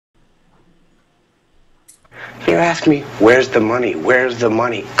You're asking me, where's the money? Where's the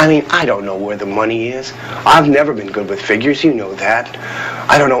money? I mean, I don't know where the money is. I've never been good with figures, you know that.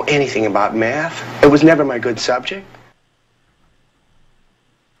 I don't know anything about math. It was never my good subject.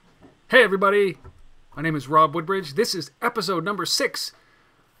 Hey everybody, my name is Rob Woodbridge. This is episode number 6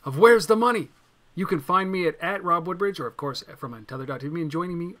 of Where's the Money? You can find me at Rob Woodbridge, or of course from Untether.tv, and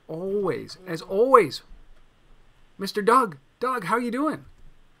joining me always, as always, Mr. Doug. Doug, how you doing?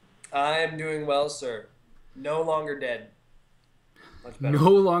 I'm doing well, sir. No longer dead. Much better. No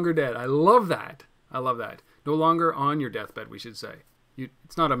longer dead. I love that. I love that. No longer on your deathbed, we should say.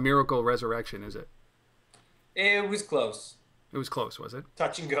 It's not a miracle resurrection, is it? It was close. It was close, was it?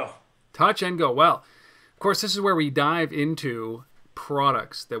 Touch and go. Touch and go. Well, of course, this is where we dive into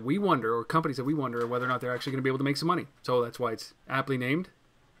products that we wonder, or companies that we wonder whether or not they're actually going to be able to make some money. So that's why it's aptly named,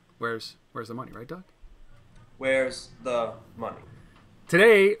 Where's the Money, right, Doug? Where's the money?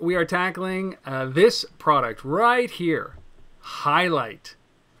 Today, we are tackling this product right here, Highlight.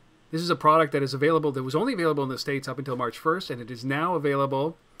 This is a product that is available, that was only available in the States up until March 1st, and it is now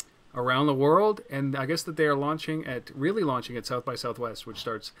available around the world, and I guess that they are really launching at South by Southwest, which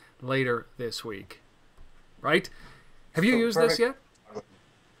starts later this week. Right? Have you used this yet?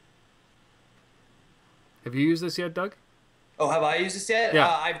 Have you used this yet, Doug? Oh, have I used this yet? Yeah.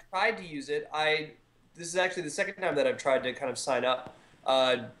 I've tried to use it. This is actually the second time that I've tried to kind of sign up.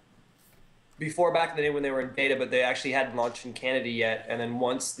 Before, back in the day when they were in beta, but they actually hadn't launched in Canada yet. And then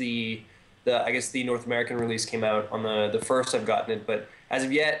once the I guess the North American release came out on the first, I've gotten it. But as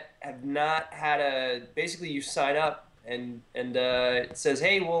of yet, have not had basically you sign up and it says,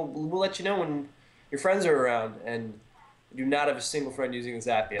 hey, we'll let you know when your friends are around. And I do not have a single friend using this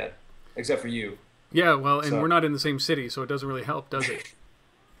app yet, except for you. Yeah, well, and we're not in the same city, so it doesn't really help, does it?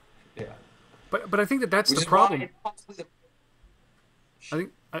 Yeah. But I think that's the problem.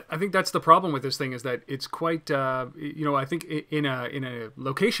 I think that's the problem with this thing, is that it's quite I think in a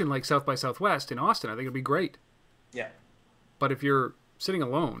location like South by Southwest in Austin, I think it'd be great. Yeah. But if you're sitting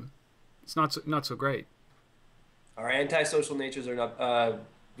alone, it's not so great. Our antisocial natures are not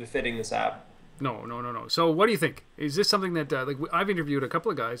befitting this app. No. So what do you think? Is this something that I've interviewed a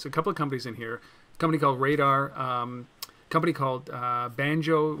couple of guys, a couple of companies in here, a company called Radar, company called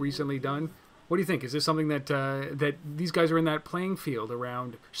Banjo recently done. What do you think? Is this something that these guys are in that playing field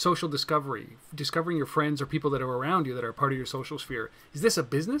around social discovery, discovering your friends or people that are around you that are part of your social sphere? Is this a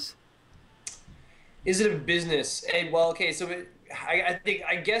business? Is it a business? Well, okay, so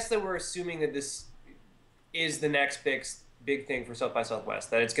I guess that we're assuming that this is the next big thing for South by Southwest.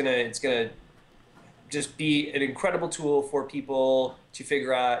 That it's gonna just be an incredible tool for people to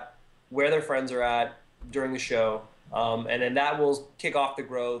figure out where their friends are at during the show. And then that will kick off the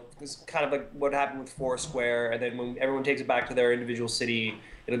growth. It's kind of like what happened with Foursquare, and then when everyone takes it back to their individual city,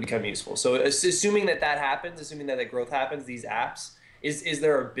 it'll become useful. So assuming that happens, assuming that growth happens, these apps, is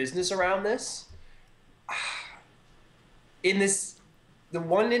there a business around this? The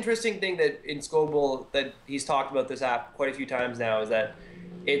one interesting thing that in Scoble that he's talked about this app quite a few times now is that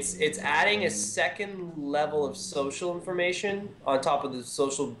it's adding a second level of social information on top of the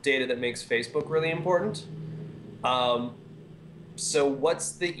social data that makes Facebook really important. So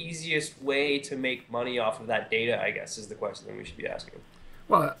what's the easiest way to make money off of that data, I guess, is the question that we should be asking.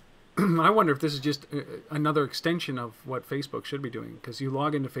 Well, I wonder if this is just another extension of what Facebook should be doing, because you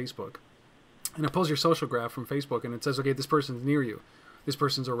log into Facebook and it pulls your social graph from Facebook and it says, okay, this person's near you, this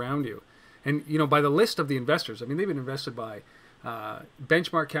person's around you. And, by the list of the investors, I mean, they've been invested by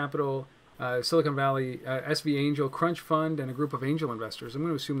Benchmark Capital, Silicon Valley, SV Angel, Crunch Fund, and a group of angel investors. I'm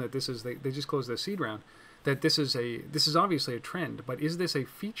going to assume that this is, they just closed their seed round. That this is obviously a trend, but is this a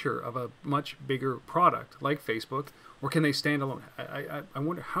feature of a much bigger product like Facebook, or can they stand alone? I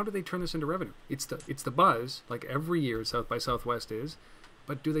wonder, how do they turn this into revenue? It's the buzz, like every year South by Southwest is,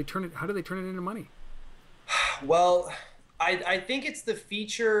 but how do they turn it into money? Well, I think it's the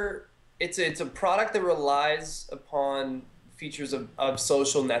feature. It's a product that relies upon features of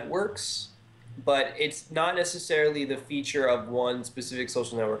social networks, but it's not necessarily the feature of one specific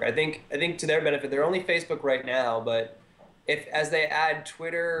social network. I think to their benefit, they're only Facebook right now, but as they add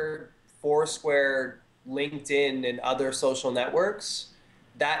Twitter, Foursquare, LinkedIn, and other social networks,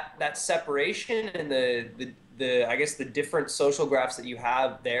 that separation and the I guess the different social graphs that you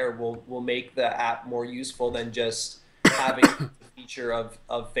have there will make the app more useful than just having the feature of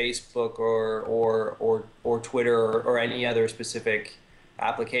Facebook or Twitter or any other specific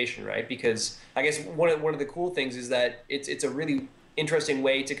application, right? Because I guess one of the cool things is that it's a really interesting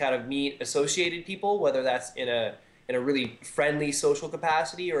way to kind of meet associated people, whether that's in a really friendly social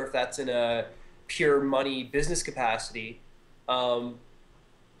capacity or if that's in a pure money business capacity.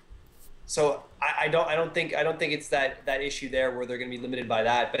 So I don't think it's that issue there where they're going to be limited by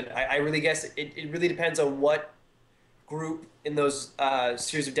that. But I really guess it really depends on what group in those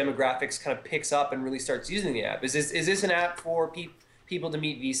series of demographics kind of picks up and really starts using the app. Is this an app for people to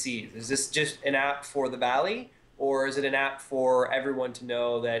meet VCs? Is this just an app for the Valley? Or is it an app for everyone to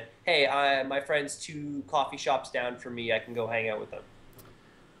know that, hey, my friend's 2 coffee shops down from me, I can go hang out with them?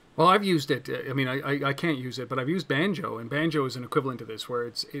 Well, I've used it. I mean, I can't use it, but I've used Banjo, and Banjo is an equivalent to this,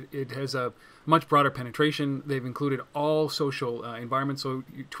 where it has a much broader penetration. They've included all social environments, so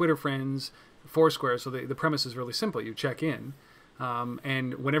Twitter friends, Foursquare. So the premise is really simple. You check in,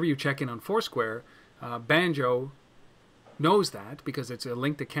 and whenever you check in on Foursquare, Banjo knows that because it's a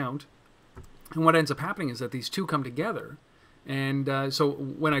linked account. And what ends up happening is that these two come together. And so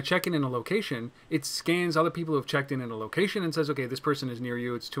when I check in a location, it scans other people who have checked in a location and says, okay, this person is near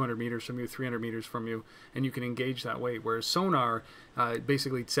you. It's 200 meters from you, 300 meters from you, and you can engage that way. Whereas Sonar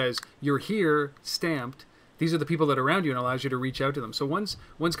basically says, you're here, stamped. These are the people that are around you and allows you to reach out to them. So one's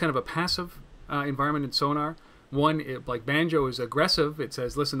kind of a passive environment in Sonar. One, like Banjo, is aggressive. It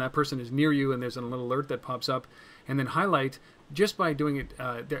says, listen, that person is near you, and there's a little alert that pops up. And then Highlight, just by doing it,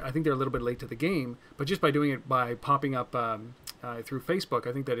 I think they're a little bit late to the game, but just by doing it by popping up through Facebook,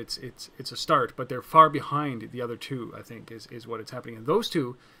 I think that it's a start, but they're far behind the other two, I think, is what it's happening. And those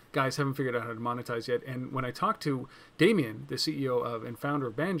two guys haven't figured out how to monetize yet. And when I talked to Damien, the CEO of and founder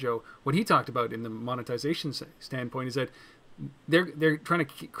of Banjo, what he talked about in the monetization standpoint is that they're trying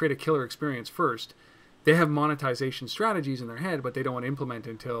to create a killer experience first. They have monetization strategies in their head, but they don't want to implement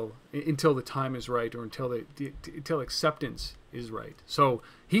until the time is right, or until acceptance is right. So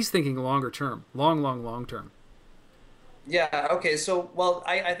he's thinking longer term, long term. Yeah, okay. So, well,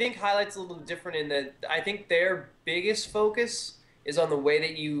 I think Highlight's a little different in that I think their biggest focus is on the way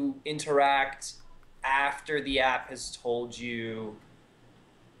that you interact after the app has told you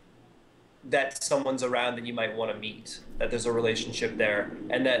that someone's around that you might want to meet, that there's a relationship there,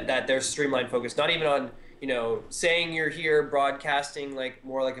 and that they're streamlined focused, not even on, saying you're here, broadcasting like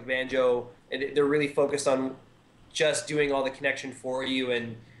more like a Banjo. They're really focused on just doing all the connection for you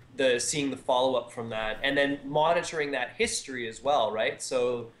and seeing the follow-up from that, and then monitoring that history as well, right?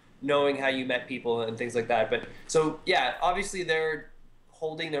 So knowing how you met people and things like that. But so yeah, obviously they're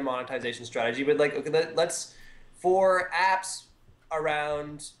holding their monetization strategy, but like, okay, let's, for apps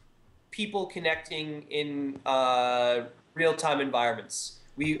around people connecting in real-time environments.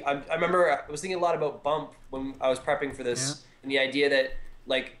 I remember I was thinking a lot about Bump when I was prepping for this, and the idea that,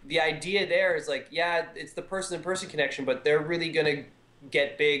 like, the idea there is like, yeah, it's the person-to-person connection, but they're really gonna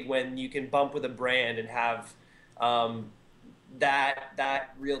get big when you can bump with a brand and have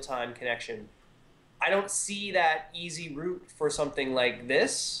that real-time connection. I don't see that easy route for something like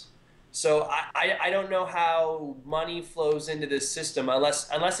this. So I don't know how money flows into this system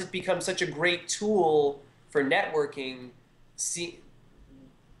unless it becomes such a great tool for networking,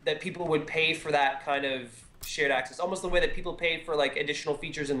 that people would pay for that kind of shared access, almost the way that people pay for like additional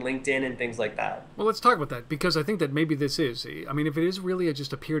features in LinkedIn and things like that. Well, let's talk about that, because I think that maybe this is, I mean, if it is really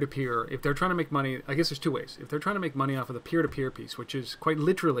just a peer-to-peer, if they're trying to make money, I guess there's two ways. If they're trying to make money off of the peer-to-peer piece, which is quite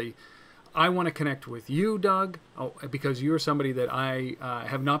literally, I want to connect with you, Doug, because you're somebody that I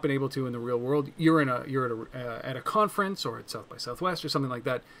have not been able to in the real world. You're at a conference or at South by Southwest or something like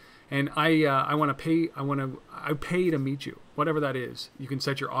that, and I want to pay. I pay to meet you, whatever that is. You can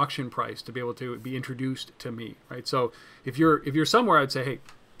set your auction price to be able to be introduced to me, right? So if you're somewhere, I'd say, hey,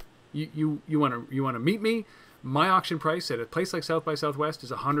 you want to meet me. My auction price at a place like South by Southwest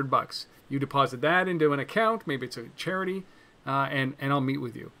is $100. You deposit that into an account, maybe it's a charity, and I'll meet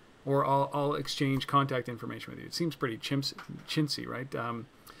with you. Or I'll exchange contact information with you. It seems pretty chintzy, right?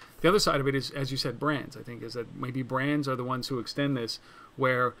 The other side of it is, as you said, brands. I think is that maybe brands are the ones who extend this,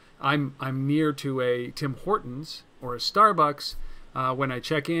 where I'm near to a Tim Hortons or a Starbucks. When I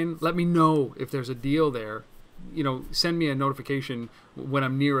check in, let me know if there's a deal there. Send me a notification when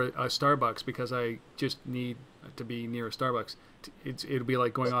I'm near a Starbucks, because I just need to be near a Starbucks. It'll be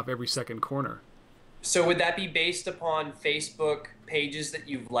like going off every second corner. So would that be based upon Facebook pages that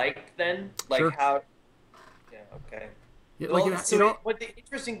you've liked then? Like sure. How? Yeah. Okay. Yeah, well, what the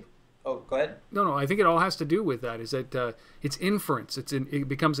interesting? Oh, go ahead. No. I think it all has to do with that. Is that it's inference. It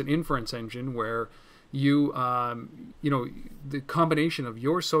becomes an inference engine where you the combination of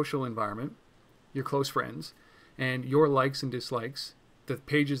your social environment, your close friends, and your likes and dislikes, the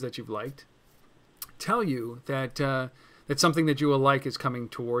pages that you've liked, tell you that. That something that you will like is coming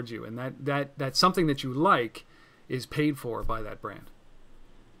towards you, and that something that you like is paid for by that brand.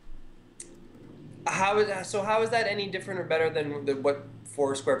 How is that any different or better than what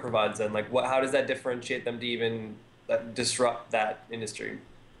Foursquare provides then? Like, how does that differentiate them to even disrupt that industry?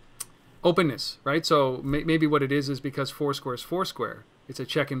 openness, right? So maybe what it is because Foursquare is Foursquare. It's a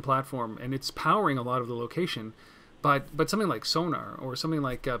check-in platform, and it's powering a lot of the location. But something like Sonar or something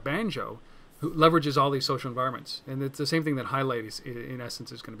like Banjo, who leverages all these social environments, and it's the same thing that Highlight is, in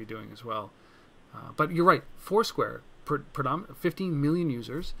essence, is going to be doing as well. But you're right, Foursquare, 15 million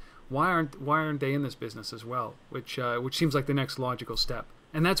users. Why aren't they in this business as well? Which seems like the next logical step.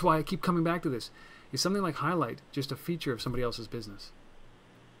 And that's why I keep coming back to this. Is something like Highlight just a feature of somebody else's business?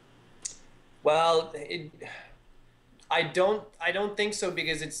 Well, I don't think so,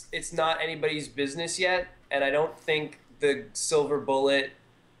 because it's not anybody's business yet, and I don't think the silver bullet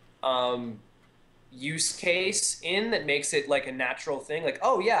use case that makes it like a natural thing. Like,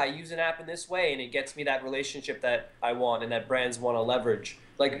 oh yeah, I use an app in this way, and it gets me that relationship that I want and that brands want to leverage.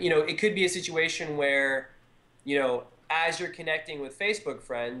 Like, it could be a situation where, as you're connecting with Facebook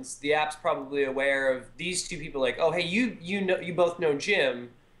friends, the app's probably aware of these two people. Like, oh hey, you both know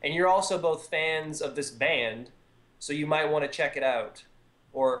Jim, and you're also both fans of this band, so you might want to check it out,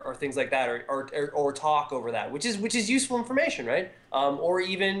 or things like that, or talk over that, which is useful information, right? Or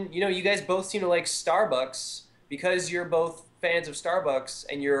even, you guys both seem to like Starbucks, because you're both fans of Starbucks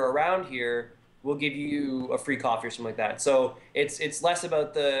and you're around here, we'll give you a free coffee or something like that. So it's less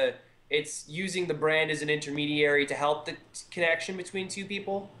about it's using the brand as an intermediary to help the connection between two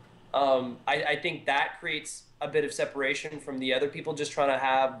people. I think that creates a bit of separation from the other people just trying to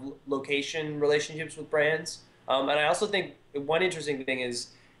have location relationships with brands. And I also think one interesting thing is,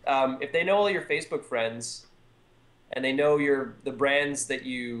 if they know all your Facebook friends and they know the brands that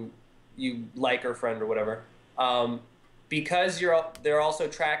you like or friend or whatever, because they're also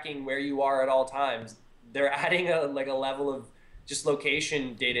tracking where you are at all times, they're adding a level of just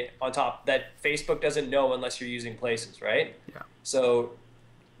location data on top that Facebook doesn't know unless you're using Places, right? Yeah. So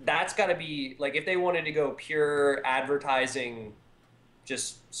that's got to be, like, if they wanted to go pure advertising,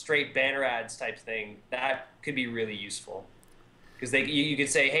 just straight banner ads type thing, that could be really useful, because you could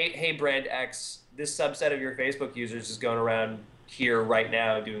say, hey brand X, this subset of your Facebook users is going around here right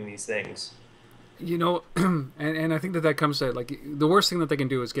now doing these things. And I think that comes to, like, the worst thing that they can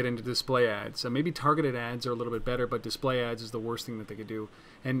do is get into display ads. So maybe targeted ads are a little bit better, but display ads is the worst thing that they could do.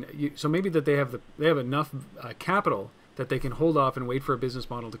 And so maybe that they have enough capital that they can hold off and wait for a business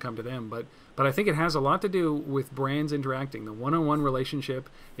model to come to them. But I think it has a lot to do with brands interacting, the one-on-one relationship.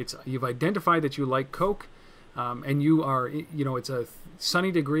 You've identified that you like Coke, and you are, it's a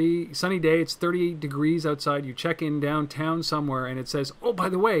sunny day, it's 38 degrees outside. You check in downtown somewhere, and it says, oh, by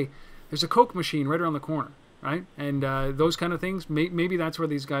the way, there's a Coke machine right around the corner, right? And those kind of things, maybe that's where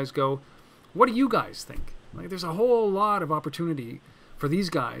these guys go, what do you guys think? Like, there's a whole lot of opportunity for these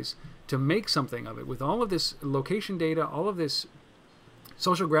guys to make something of it with all of this location data, all of this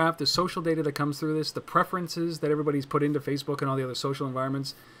social graph, the social data that comes through this, the preferences that everybody's put into Facebook and all the other social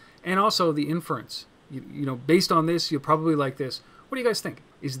environments, and also the inference. Based on this, you'll probably like this. What do you guys think?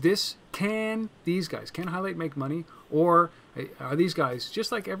 Can Highlight make money? Or are these guys,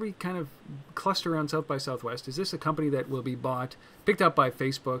 just like every kind of cluster around South by Southwest, is this a company that will be picked up by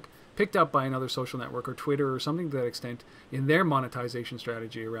Facebook, picked up by another social network or Twitter or something to that extent in their monetization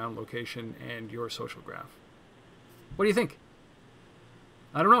strategy around location and your social graph? What do you think?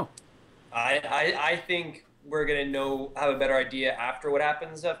 I don't know. I think we're going to have a better idea after what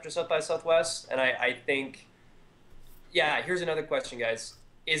happens after South by Southwest. And I think, here's another question, guys.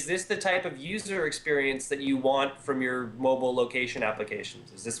 Is this the type of user experience that you want from your mobile location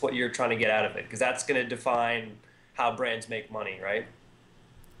applications? Is this what you're trying to get out of it? Because that's going to define how brands make money, right?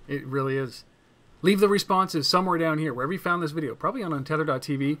 It really is. Leave the responses somewhere down here, wherever you found this video. Probably on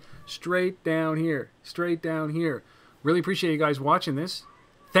untether.tv. Straight down here. Really appreciate you guys watching this.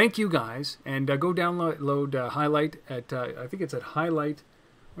 Thank you guys. And go download Highlight at, I think it's at Highlight.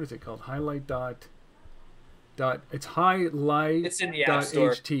 What is it called? Highlight it's Highlight. It's in the App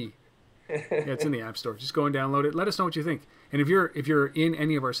Store. HT. Yeah, it's in the App Store. Just go and download it. Let us know what you think. And if you're in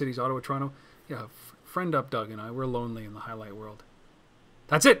any of our cities, Ottawa, Toronto, friend up Doug and I. We're lonely in the Highlight world.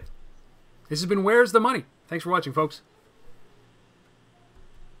 That's it. This has been Where's the Money? Thanks for watching, folks.